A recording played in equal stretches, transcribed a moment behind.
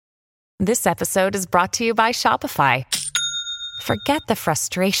This episode is brought to you by Shopify. Forget the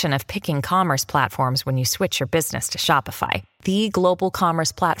frustration of picking commerce platforms when you switch your business to Shopify, the global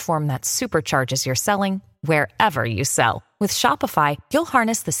commerce platform that supercharges your selling wherever you sell. With Shopify, you'll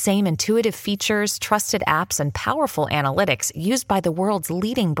harness the same intuitive features, trusted apps, and powerful analytics used by the world's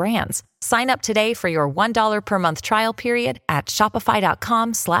leading brands. Sign up today for your $1 per month trial period at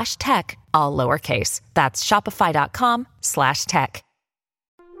shopify.com/tech, all lowercase. That's shopify.com/tech.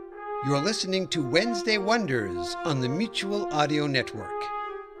 You're listening to Wednesday Wonders on the Mutual Audio Network.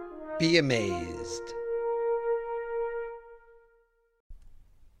 Be amazed.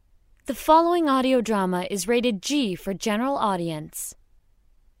 The following audio drama is rated G for general audience.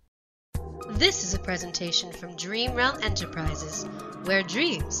 This is a presentation from Dream Realm Enterprises, where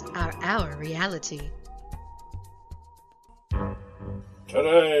dreams are our reality.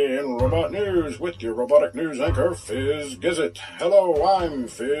 Today in Robot News with your robotic news anchor, Fizz Gizzit. Hello, I'm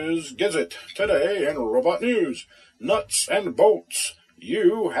Fizz Gizzit. Today in Robot News, nuts and bolts.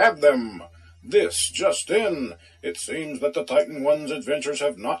 You have them. This just in. It seems that the Titan One's adventures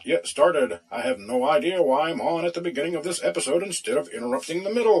have not yet started. I have no idea why I'm on at the beginning of this episode instead of interrupting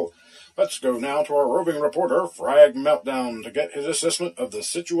the middle. Let's go now to our roving reporter, Frag Meltdown, to get his assessment of the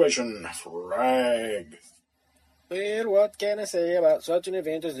situation. Frag. Well, what can I say about such an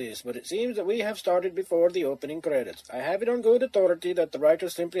event as this? But it seems that we have started before the opening credits. I have it on good authority that the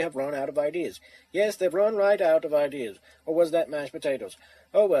writers simply have run out of ideas. Yes, they've run right out of ideas. Or was that mashed potatoes?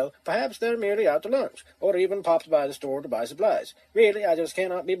 Oh well, perhaps they're merely out to lunch, or even popped by the store to buy supplies. Really, I just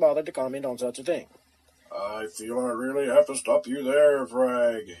cannot be bothered to comment on such a thing. I feel I really have to stop you there,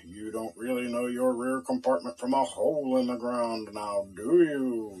 Frag. You don't really know your rear compartment from a hole in the ground now, do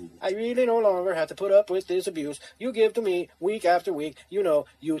you? I really no longer have to put up with this abuse you give to me week after week, you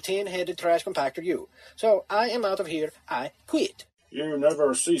tin-headed trash compactor, you. So I am out of here. I quit. You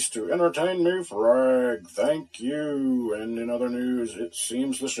never cease to entertain me, Frag. Thank you. And in other news, it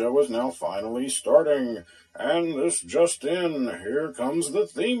seems the show is now finally starting. And this just in, here comes the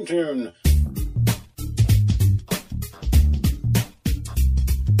theme tune.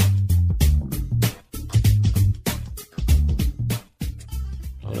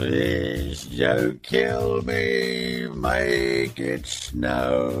 Please don't kill me, make it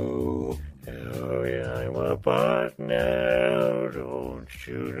snow. Oh, yeah, I'm a bot now, don't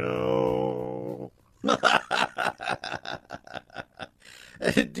you know?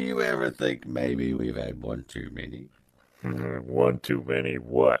 Do you ever think maybe we've had one too many? One too many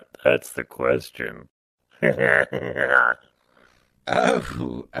what? That's the question.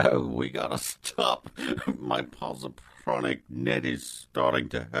 Oh, we gotta stop. My positronic net is starting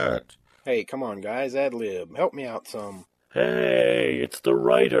to hurt. Hey, come on, guys, ad-lib. Help me out some. Hey, it's the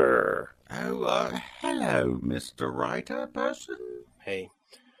writer. Oh, hello, Mr. Writer person. Hey,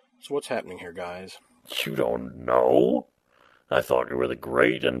 so what's happening here, guys? You don't know? I thought you were the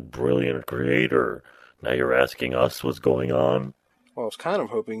great and brilliant creator. Now you're asking us what's going on? Well, I was kind of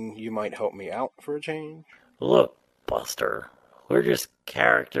hoping you might help me out for a change. Look, Buster, we're just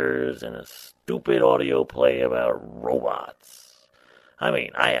characters in a stupid audio play about robots. I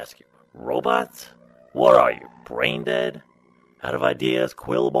mean, I ask you, robots? What are you, brain dead? Out of ideas,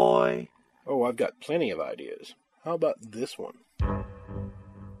 Quill Boy? Oh, I've got plenty of ideas. How about this one?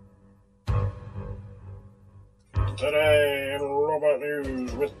 Today in Robot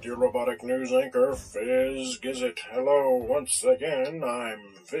News with your robotic news anchor, Fizz Gizzit. Hello, once again,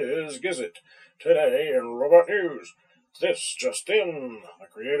 I'm Fizz Gizzit. Today in Robot News, this just in, the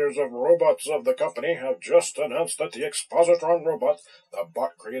creators of Robotz of the company have just announced that the Expositron robot, the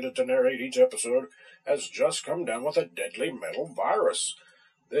bot created to narrate each episode, has just come down with a deadly metal virus.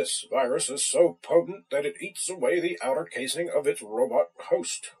 This virus is so potent that it eats away the outer casing of its robot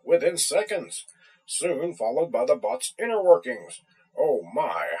host within seconds, soon followed by the bot's inner workings. Oh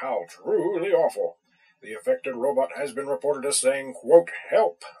my, how truly awful. The affected robot has been reported as saying, quote,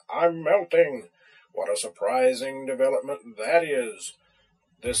 "Help, I'm melting." What a surprising development that is.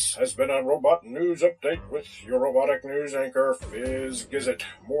 This has been a Robot News Update with your robotic news anchor, Fizz Gizzit.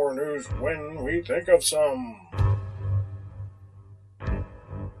 More news when we think of some.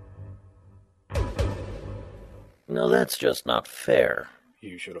 No, that's just not fair.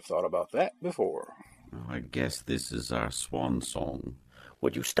 You should have thought about that before. I guess this is our swan song.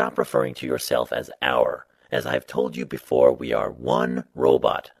 Would you stop referring to yourself as our? As I've told you before, we are one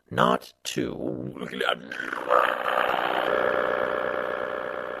robot, not two.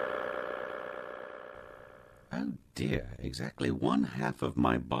 Oh dear, exactly one half of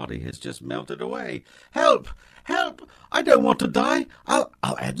my body has just melted away. Help! Help! I don't want to die. I'll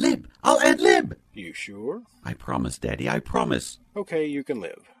ad-lib. I'll ad-lib. You sure? I promise, Daddy, I promise. Okay, you can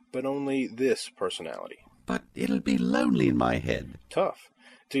live. but only this personality. But it'll be lonely in my head. Tough.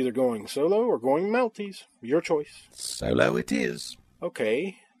 It's either going solo or going Maltese. Your choice. Solo it is.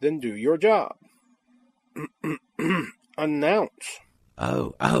 Okay, then do your job. Announce.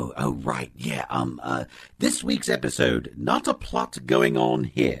 Oh, right, yeah, this week's episode, not a plot going on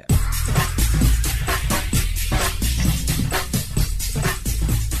here.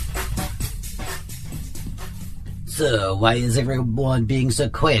 So, why is everyone being so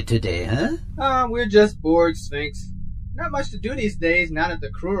quiet today, huh? We're just bored, Sphinx. Not much to do these days, now that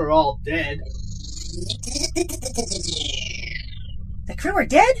the crew are all dead. The crew are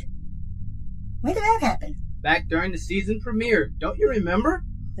dead? When did that happen? Back during the season premiere, don't you remember?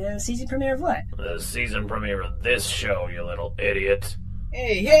 The season premiere of what? The season premiere of this show, you little idiot.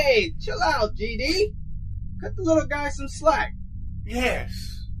 Hey, chill out, GD. Cut the little guy some slack.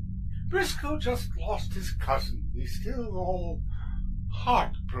 Yes. Briscoe just lost his cousin. He's still all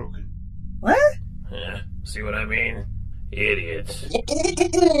heartbroken. What? Yeah, see what I mean? Idiots.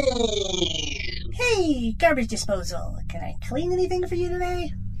 Hey, garbage disposal. Can I clean anything for you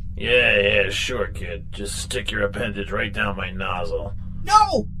today? Yeah, sure, kid. Just stick your appendage right down my nozzle.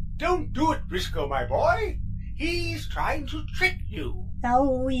 No! Don't do it, Briscoe, my boy. He's trying to trick you.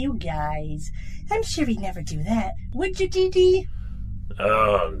 Oh, you guys. I'm sure he'd never do that. Would you, DD?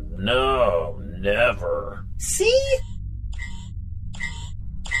 Oh, no, never. See?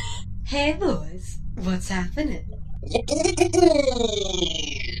 Hey, boys. What's happening?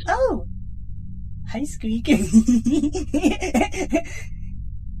 Oh. Hi, Squeak.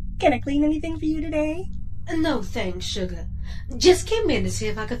 Can I clean anything for you today? No thanks, sugar. Just came in to see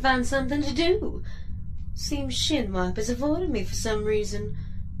if I could find something to do. Seems Shinwipe has avoided me for some reason.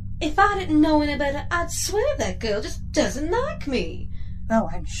 If I didn't know any better, I'd swear that girl just doesn't like me. Oh,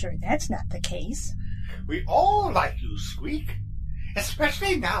 I'm sure that's not the case. We all like you, Squeak.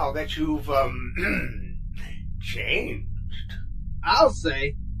 Especially now that you've, changed. I'll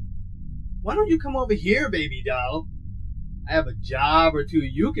say. Why don't you come over here, baby doll? I have a job or two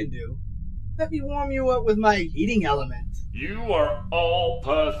you can do. Let me warm you up with my heating element. You are all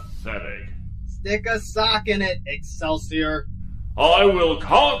pathetic. Stick a sock in it, Excelsior. I will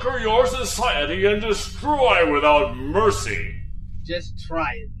conquer your society and destroy without mercy. Just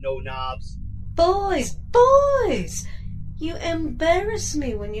try it, no-knobs. Boys! You embarrass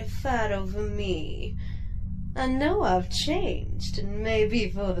me when you fight over me. I know I've changed, and maybe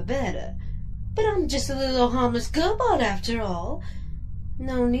for the better. But I'm just a little harmless gobot after all.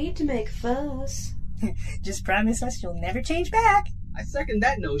 No need to make a fuss. Just promise us you'll never change back. I second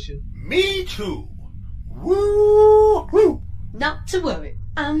that notion. Me too. Woo! Not to worry.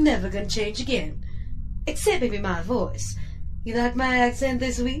 I'm never gonna change again. Except maybe my voice. You like my accent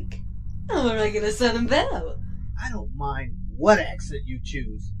this week? I'm a regular Southern belle. I don't mind what accent you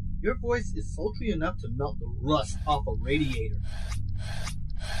choose. Your voice is sultry enough to melt the rust off a radiator.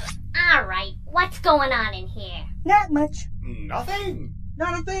 Alright, what's going on in here? Not much. Nothing.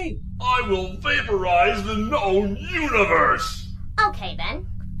 Not a thing. I will vaporize the known universe. Okay then.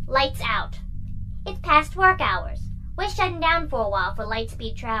 Lights out. It's past work hours. We're shutting down for a while for light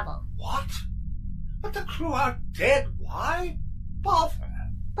speed travel. What? But the crew are dead. Why bother?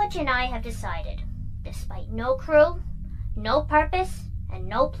 Butch and I have decided, despite no crew, no purpose, and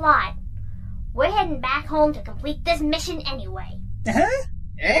no plot, we're heading back home to complete this mission anyway. Huh?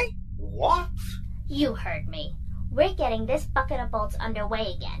 Eh? What? You heard me. We're getting this bucket of bolts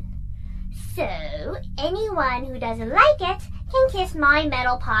underway again. So, anyone who doesn't like it can kiss my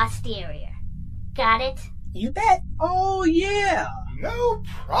metal posterior. Got it? You bet. Oh, yeah. No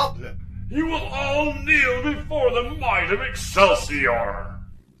problem. You will all kneel before the might of Excelsior.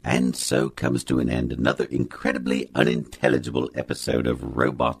 And so comes to an end another incredibly unintelligible episode of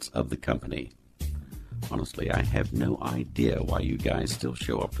Robotz of the Company. Honestly, I have no idea why you guys still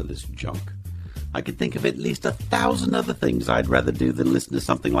show up for this junk. I could think of at least 1,000 other things I'd rather do than listen to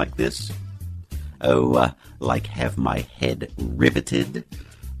something like this. Oh, like have my head riveted?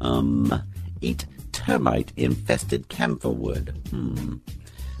 Eat termite-infested camphor wood.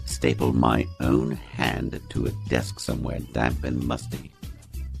 Staple my own hand to a desk somewhere damp and musty.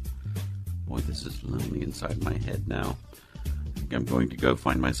 Boy, this is lonely inside my head now. I think I'm going to go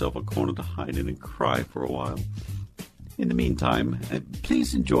find myself a corner to hide in and cry for a while. In the meantime,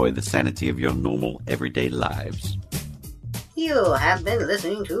 please enjoy the sanity of your normal, everyday lives. You have been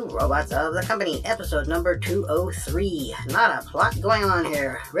listening to Robotz of the Company, episode number 203. Not a plot going on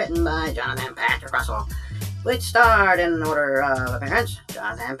here. Written by Jonathan Patrick Russell. which starred in order of appearance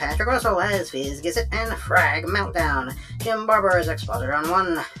Jonathan Patrick Russell as Fizz Gizzet and Frag Meltdown, Jim Barber as Expositron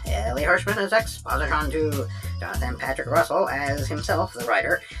 1, Ellie Hirschman as Expositron 2, Jonathan Patrick Russell as himself, the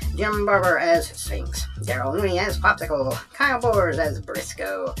writer, Jim Barber as Sphinx, Daryl Mooney as Popsicle, Kyle Bors as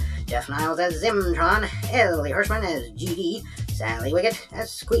Briscoe, Jeff Niles as Zimtron, Ellie Hirschman as GD, Sally Wiggett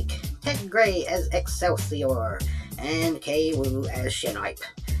as Squeak, Ted Gray as Excelsior, and Kay Wu as Shinwipe.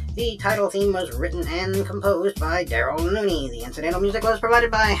 The title theme was written and composed by Daryl Mooney. The incidental music was provided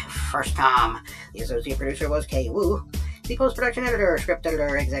by First Tom. The associate producer was Kay Wu. The post-production editor, script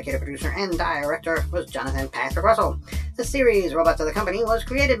editor, executive producer, and director was Jonathan Patrick Russell. The series Robots of the Company was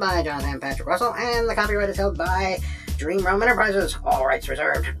created by Jonathan Patrick Russell, and the copyright is held by Dream Realm Enterprises, all rights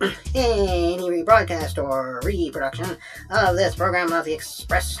reserved. Any rebroadcast or reproduction of this program without the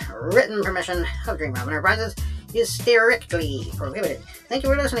express written permission of Dream Realm Enterprises is strictly prohibited. Thank you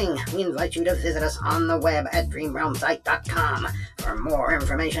for listening. We invite you to visit us on the web at dreamrealmsite.com. For more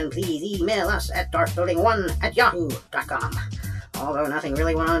information, please email us at darkbuilding1@yahoo.com. Although nothing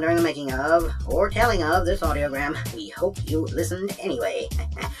really went on during the making of or telling of this audiogram, we hope you listened anyway.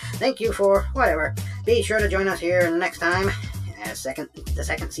 Thank you for whatever. Be sure to join us here next time as the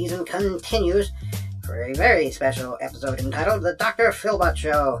second season continues for a very special episode entitled The Dr. Philbot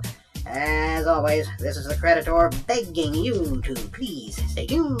Show. As always, this is the Creditor begging you to please stay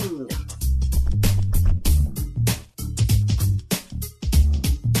tuned.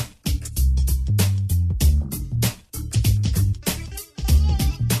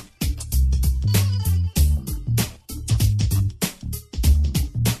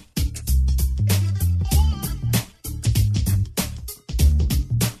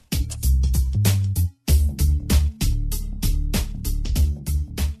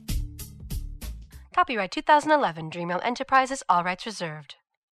 Copyright 2011, Dream Realm Enterprises, all rights reserved.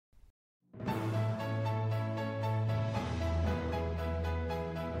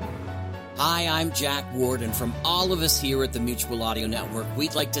 Hi, I'm Jack Ward, and from all of us here at the Mutual Audio Network,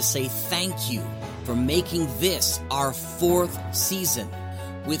 we'd like to say thank you for making this our 4th season.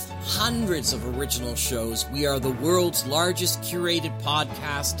 With hundreds of original shows, we are the world's largest curated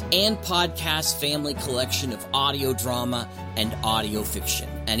podcast and podcast family collection of audio drama and audio fiction.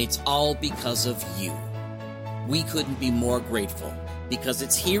 And it's all because of you. We couldn't be more grateful, because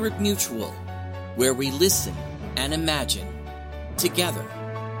it's here at Mutual where we listen and imagine together.